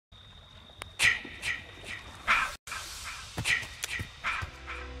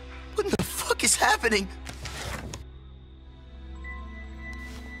happening?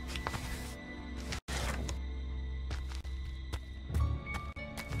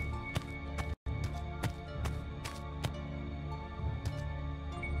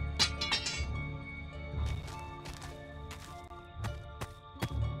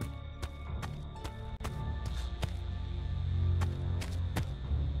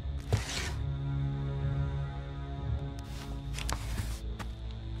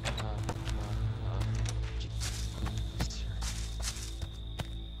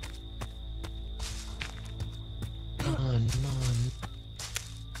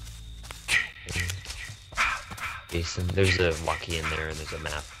 Jason, there's a walkie in there and there's a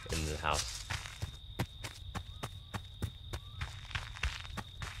map in the house.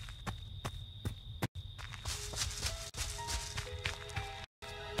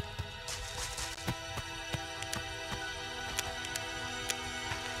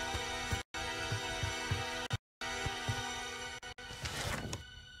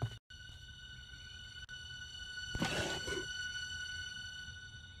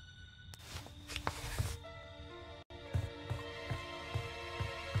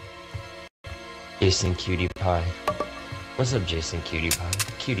 Jason Cutie Pie. What's up, Jason Cutie Pie?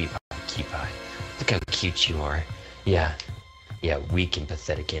 Cutie Pie, Cutie Pie. Look how cute you are. Yeah. Yeah, weak and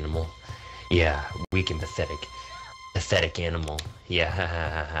pathetic animal. Yeah, weak and pathetic. Pathetic animal.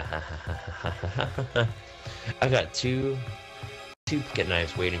 Yeah. I got two pocket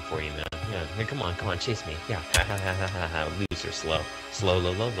knives waiting for you, man. Yeah, here, come on, chase me. Yeah. Loser, slow. Slow,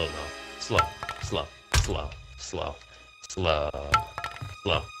 low, low, low, low. Slow, slow, slow, slow, slow,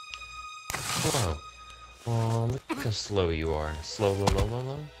 slow. Slow. Oh, look how slow you are. Slow, low, low, low,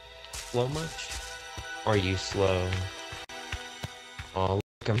 low. Slow much? Are you slow? Oh,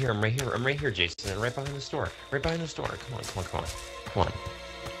 look, I'm here, I'm right here, Jason. Right behind the store. Right behind the store. Come on, come on, come on. Come on.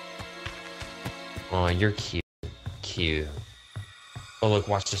 Oh, you're cute. Cute. Oh, look,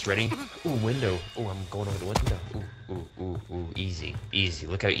 watch this. Ready? Ooh, window. Oh, I'm going over the window. Ooh, ooh, ooh, ooh. Easy. Easy.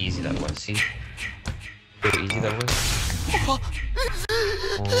 Look how easy that was. See? Look how easy that was.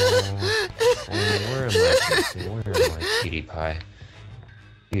 Where am I, Jason? Where am I, Cutie Pie?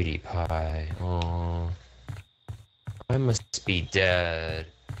 Cutie Pie. Oh, I must be dead.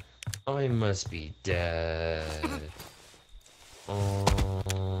 I must be dead.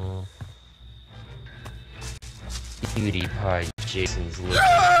 Oh, Cutie Pie. Jason's looking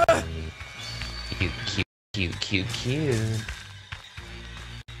at me. Cute, cute, cute, cute, cute.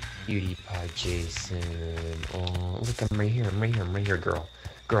 Cutie Pie, Jason. Oh, look, I'm right here. I'm right here. I'm right here, girl.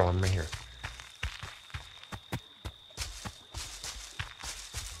 Girl, I'm right here.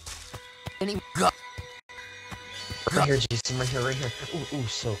 Right here, Jason. Right here. Right here. Ooh, ooh,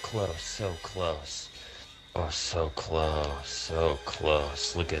 so close. So close. Oh, so close. So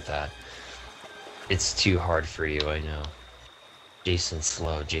close. Look at that. It's too hard for you, I know. Jason,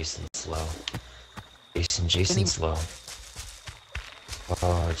 slow. Jason, slow. Jason, slow.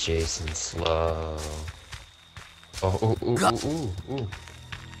 Oh, Jason, slow. Oh, ooh, ooh, ooh, ooh, ooh.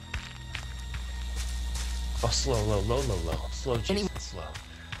 Oh, slow, low, low, low, low. Slow, Jason, slow.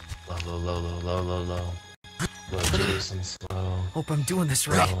 Low, low, low, low, low, low, low. Slow, Jason, slow. Hope I'm doing this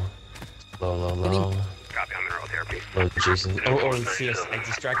right. Low, low, low. Copy on the road therapy. Low, Jason. Oh, see, I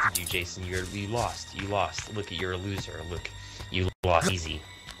distracted you, Jason. You lost. You lost. Look, you're a loser. Look, you lost. Easy.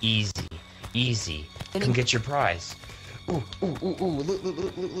 Easy. Easy. Come get your prize. Ooh, ooh, ooh, ooh. Look, look,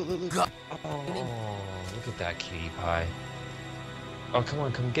 look, look, look, look. Oh, look at that, Cutie Pie. Oh, come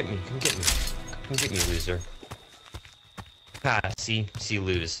on, come get me. Come get me. Come get me, loser. Ah, see,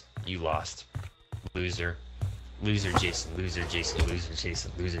 lose. You lost. Loser. Loser, Jason. Loser, Jason. Loser,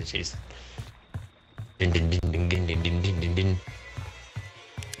 Jason. Loser, Jason. Din din din din din din din din din din.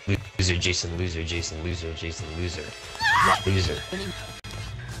 Loser, Jason. Loser, Jason. Loser, Jason. Loser. Loser.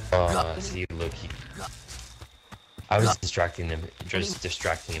 See, look. I was distracting him, just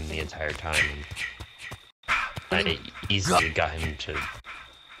distracting him the entire time. And I easily got him to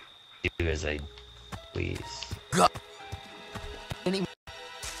do as I please.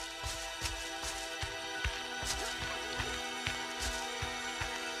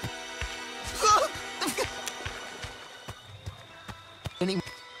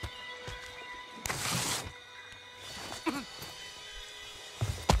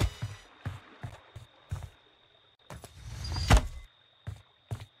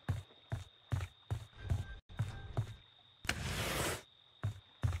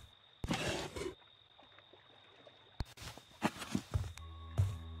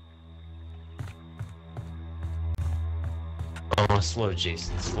 Oh, slow,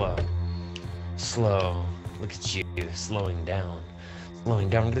 Jason, slow. Slow. Look at you, slowing down. Slowing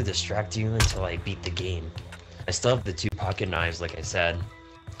down, I'm gonna distract you until I beat the game. I still have the 2 pocket knives, like I said.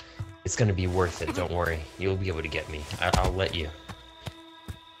 It's gonna be worth it, don't worry. You'll be able to get me. I'll let you.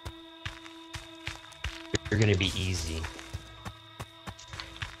 You're gonna be easy.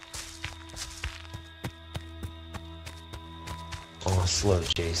 Oh, slow,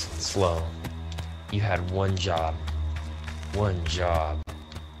 Jason, slow. You had one job. One job.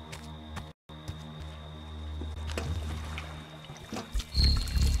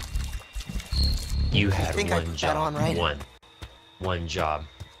 You had one job. One job.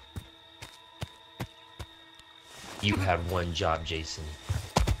 You had one job, Jason.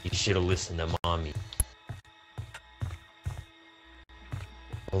 You should have listened to mommy.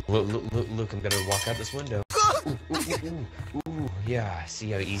 Oh, look, I'm gonna walk out this window. Ooh, yeah,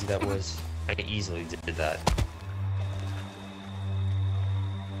 see how easy that was? I easily did that.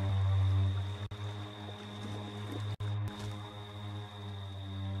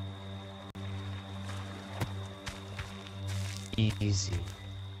 Easy.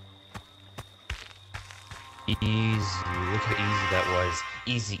 Easy. Look how easy that was.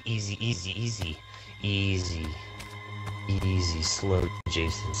 Easy. Easy. Slow,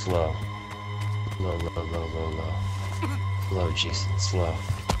 Jason. Slow. Low. Slow, Jason. Slow.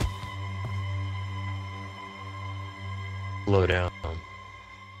 Slow down.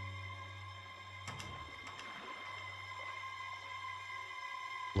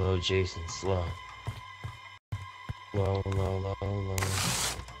 Slow, Jason. Slow. Low.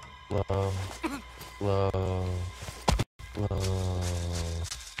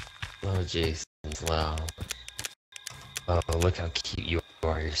 Slow, Jason, slow. Oh, look how cute you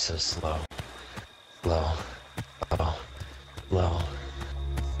are. You're so slow. Slow.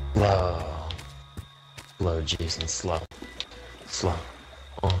 Oh, slow, Jason, slow.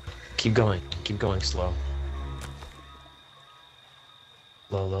 Oh, keep going, slow.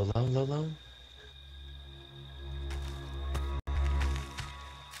 Low.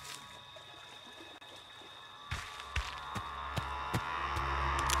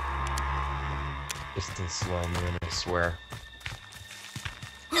 Just slow, man, I swear.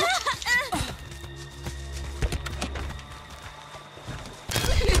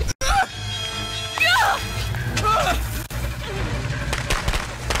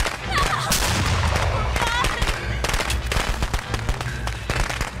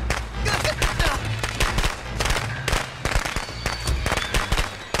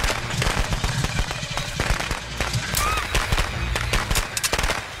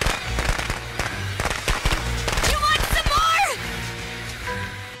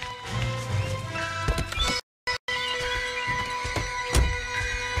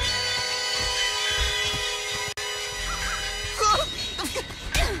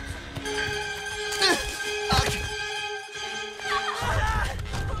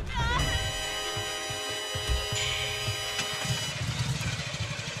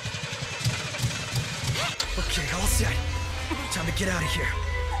 Okay, all set. Time to get out of here.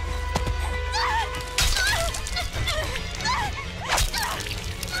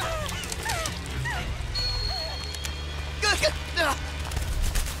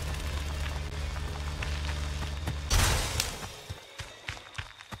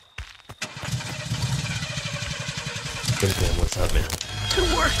 Good man, what's up, man?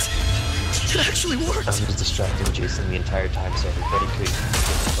 It worked! It actually worked! I was distracting Jason the entire time so everybody could get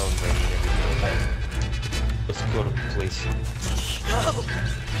the phone ready and everything, okay? Let's go to the police. No! Oh,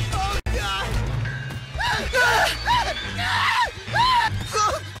 God!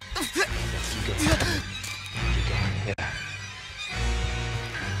 Keep going, yeah.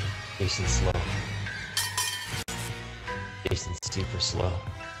 Jason's slow. Jason's super slow.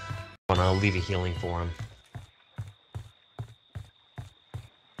 And I'll leave a healing for him.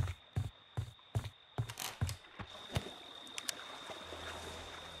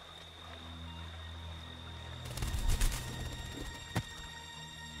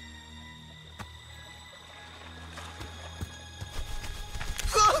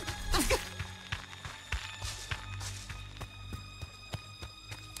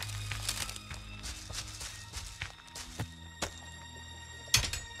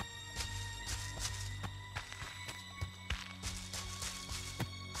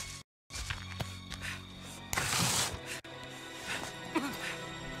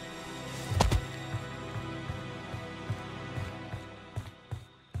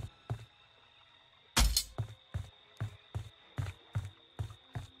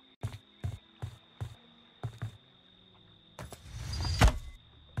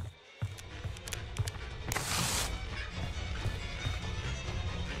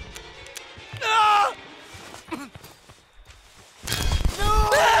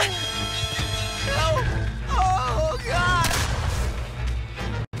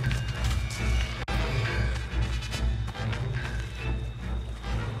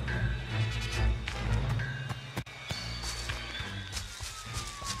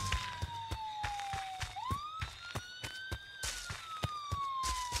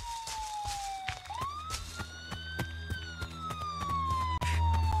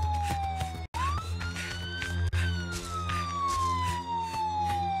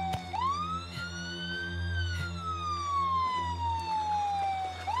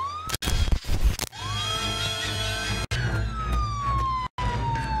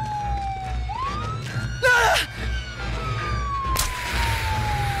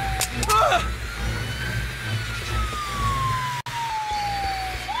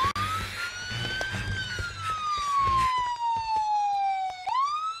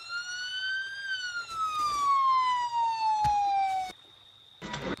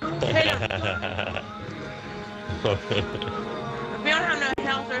 If you don't have no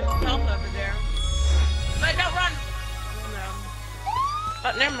health, there's health over there. Wait, don't run! No.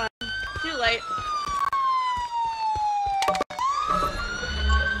 Oh, never mind. Too late.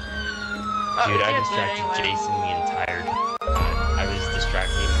 Dude, I distracted Jason the entire time. I was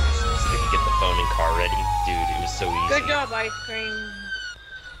distracting him so he could get the phone and car ready. Dude, it was so easy. Good job, ice cream.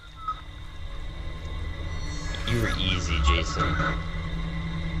 You were easy, Jason.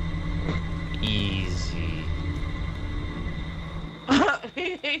 Easy.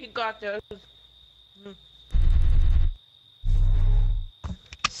 You got those.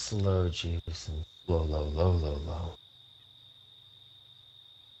 Slow, Jason. Low, low, low, low, low.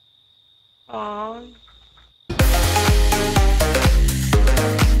 Aww.